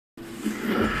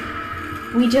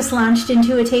We just launched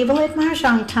into a table at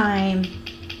Mahjong time.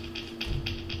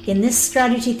 In this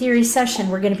strategy theory session,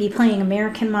 we're going to be playing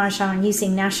American Mahjong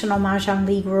using National Mah Jongg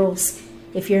League rules.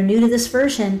 If you're new to this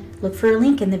version, look for a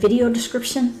link in the video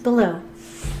description below.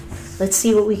 Let's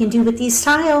see what we can do with these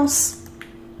tiles.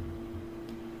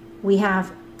 We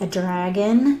have a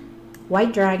dragon,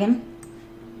 white dragon.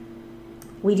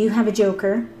 We do have a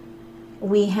joker.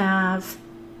 We have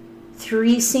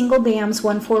 3 single bams,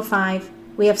 1, 4, 5.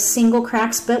 We have single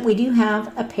cracks, but we do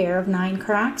have a pair of 9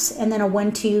 cracks and then a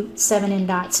 1, 2, 7 in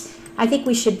dots. I think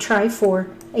we should try for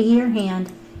a year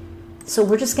hand. So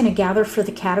we're just going to gather for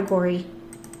the category.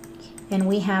 And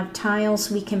we have tiles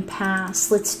we can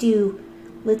pass. Let's do,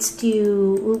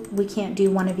 we can't do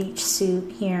one of each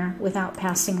suit here without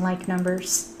passing like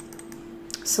numbers.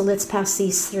 So let's pass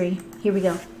these 3. Here we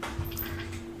go.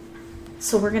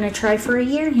 So we're going to try for a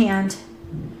year hand.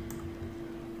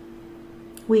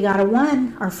 We got a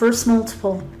 1, our first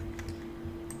multiple.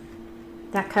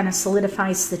 That kind of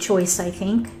solidifies the choice, I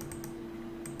think.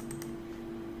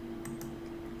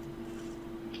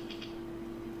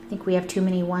 I think we have too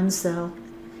many 1s though.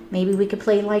 Maybe we could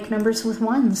play like numbers with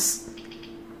 1s.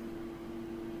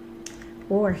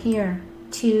 Or here,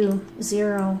 2,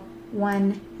 0,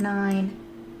 1, 9.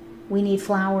 We need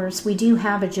flowers. We do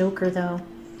have a joker though.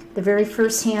 The very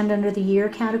first hand under the year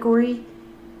category,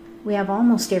 we have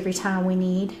almost every tile we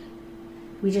need.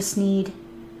 We just need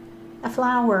a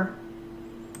flower,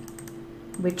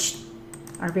 which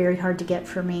are very hard to get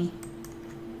for me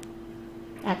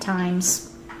at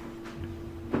times.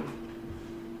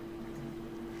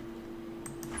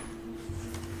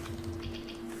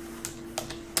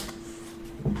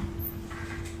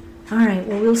 All right,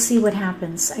 well, we'll see what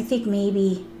happens. I think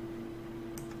maybe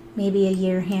a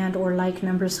year hand or like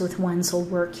numbers with 1s will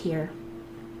work here.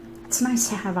 It's nice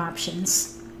to have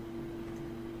options.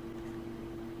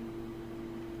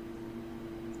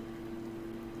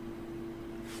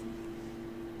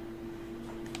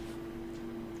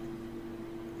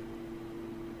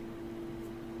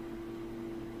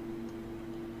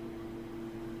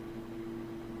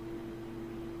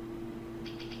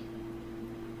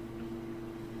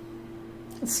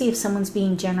 Let's see if someone's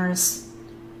being generous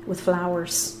with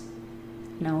flowers.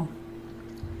 No.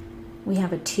 We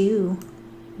have a 2.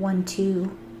 1,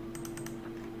 2.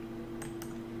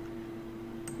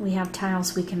 We have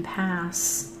tiles we can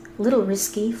pass. A little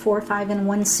risky, 4, 5, and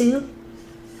 1 suit.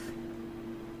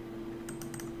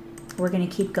 We're going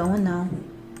to keep going though.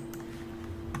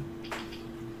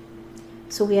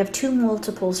 So we have 2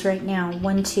 multiples right now,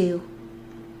 1, 2.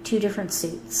 2 different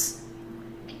suits.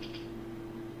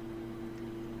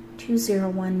 2, 0,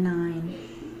 1, 9.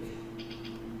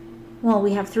 Well,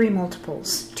 we have 3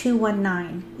 multiples, 2, 1,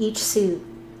 9, each suit.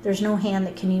 There's no hand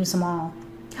that can use them all.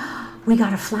 We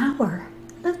got a flower.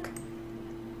 Look.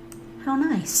 How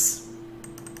nice.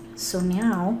 So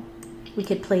now we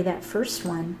could play that first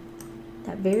one,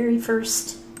 that very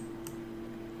first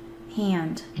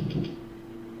hand.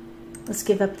 Let's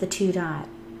give up the 2 dot.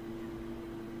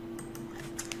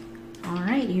 All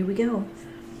right, here we go.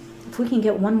 If we can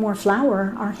get 1 more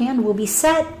flower, our hand will be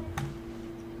set.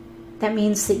 That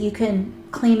means that you can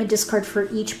claim a discard for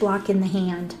each block in the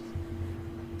hand,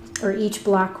 or each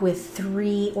block with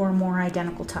 3 or more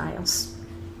identical tiles.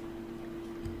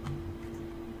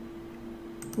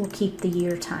 We'll keep the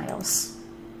year tiles.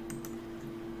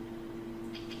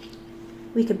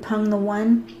 We could pung the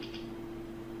 1,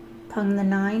 pung the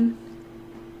 9.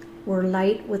 We're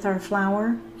light with our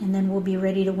flower, and then we'll be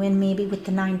ready to win maybe with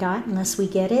the 9 dot unless we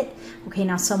get it. Okay,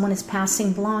 now someone is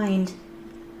passing blind.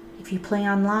 If you play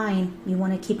online, you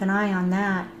want to keep an eye on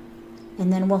that,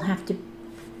 and then we'll have to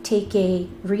take a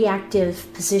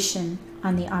reactive position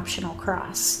on the optional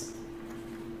cross.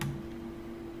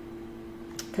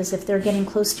 Because if they're getting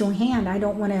close to a hand, I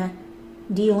don't want to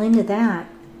deal into that.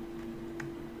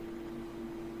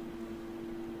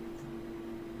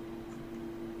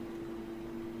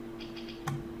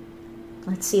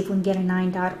 Let's see if we can get a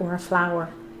 9 dot or a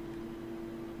flower.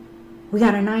 We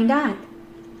got a 9 dot.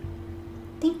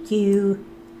 Thank you.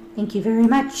 Thank you very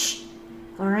much.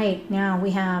 All right, now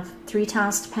we have 3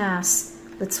 tiles to pass.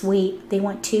 Let's wait. They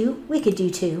want 2? We could do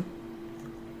 2.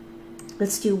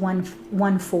 Let's do 1,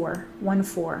 1, 4. 1,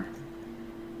 4.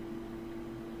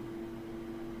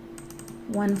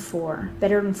 1, 4.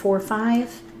 Better than 4,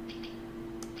 5?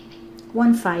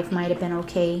 1, 5 might have been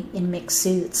okay in mixed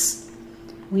suits.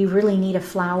 We really need a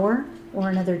flower or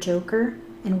another joker,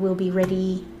 and we'll be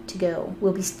ready to go.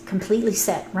 We'll be completely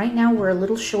set. Right now we're a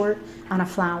little short on a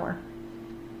flower.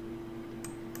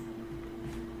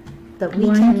 But we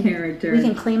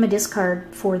can claim a discard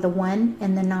for the 1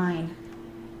 and the 9.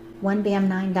 1 bam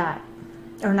 9 dot.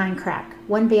 or 9 crack.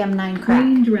 1 bam, 9 crack.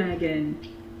 Green dragon.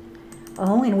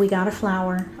 Oh, and we got a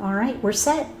flower. All right, we're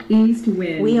set. East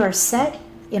wind. We are set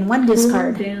in 1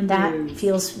 discard. bamboos. That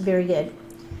feels very good.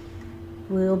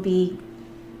 We'll be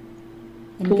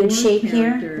in 4 good shape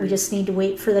here. characters. We just need to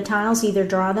wait for the tiles, either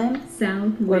draw them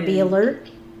South or wind. be alert.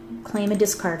 Claim a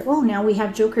discard. Oh, now we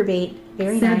have joker bait.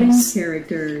 Very 7 nice.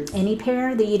 characters. Any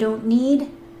pair that you don't need,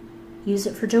 use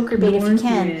it for joker bait if you North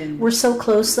can. wind. We're so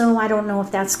close though, I don't know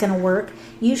if that's going to work.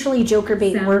 Usually joker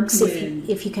bait South works wind.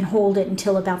 if you can hold it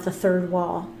until about the 3rd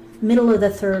wall. Middle of the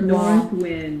 3rd wall. North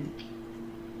wind.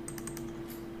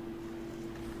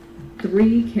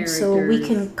 3 characters. So we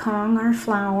can Kong our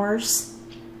flowers,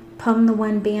 pung the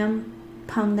 1 bam,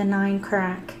 pung the 9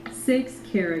 crack. 6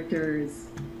 characters.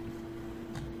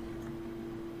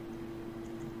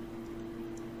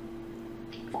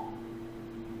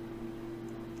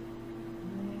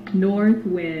 North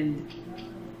wind.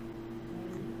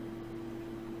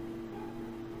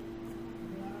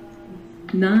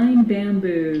 9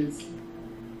 bamboos.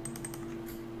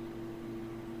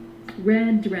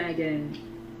 Red dragon.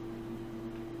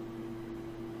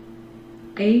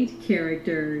 8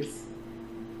 characters.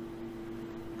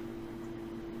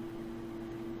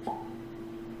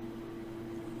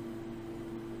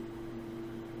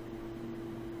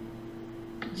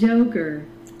 Joker.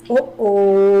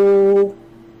 Uh-oh.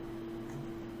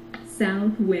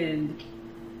 South wind.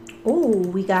 Oh,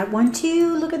 we got 1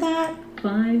 too. Look at that.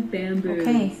 5 bamboos.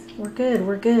 Okay, we're good.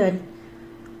 We're good.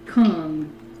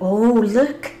 Kong. Oh,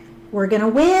 look. We're going to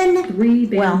win. 3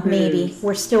 bamboos. Well, maybe.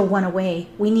 We're still 1 away.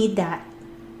 We need that.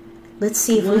 Let's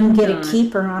see if we can 1 get dot. a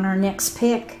keeper on our next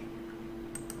pick.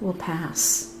 We'll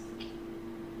pass.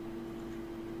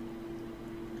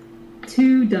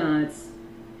 2 dots.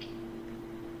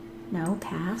 No,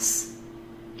 pass.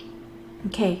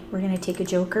 Okay, we're going to take a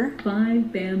joker,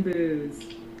 5 bamboos.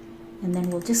 and then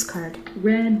we'll discard.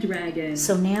 Red dragon.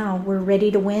 So now we're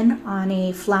ready to win on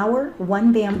a flower,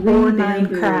 1 bam 3 or 9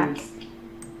 bamboos. crack.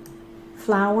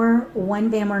 Flower, 1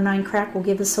 bam or 9 crack will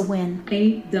give us a win.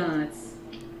 8 dots.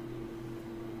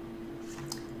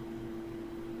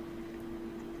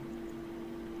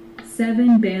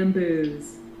 Seven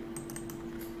bamboos.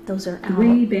 Those are out.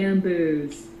 3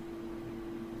 bamboos.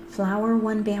 Flower,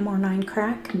 1 bam or 9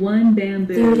 crack. 1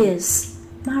 bamboo. There it is.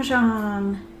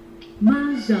 Mahjong.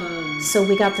 Mahjong. So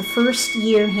we got the first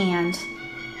year hand.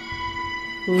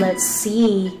 Let's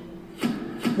see.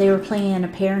 They were playing a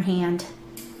pair hand.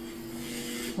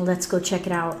 Well, let's go check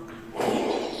it out.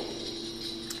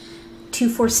 2,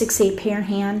 4, 6, 8 pair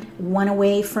hand. 1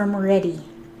 away from ready.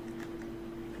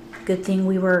 Good thing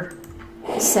we were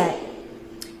set.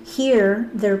 Here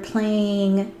they're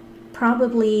playing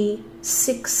probably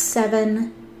 6,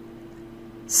 7,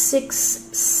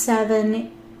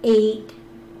 8.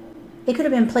 They could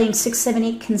have been playing 6, 7,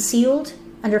 8 concealed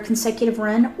under consecutive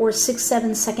run, or 6,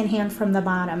 7 second hand from the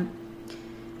bottom.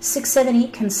 6, 7,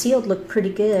 8 concealed looked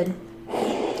pretty good.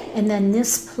 And then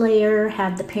this player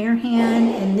had the pair hand,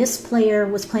 and this player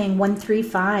was playing 1, 3,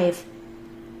 5.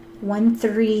 1,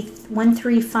 3,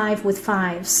 5 with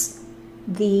 5s.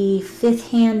 The 5th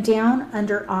hand down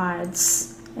under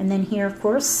odds. And then here, of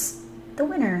course, the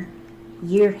winner,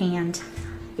 year hand.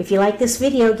 If you like this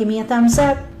video, give me a thumbs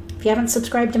up. If you haven't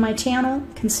subscribed to my channel,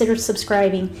 consider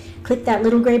subscribing. Click that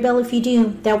little gray bell if you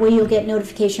do. That way you'll get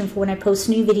notification for when I post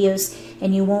new videos,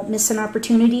 and you won't miss an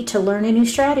opportunity to learn a new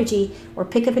strategy or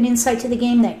pick up an insight to the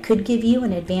game that could give you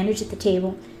an advantage at the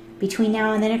table. Between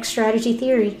now and the next strategy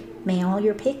theory, may all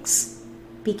your picks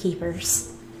be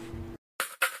keepers.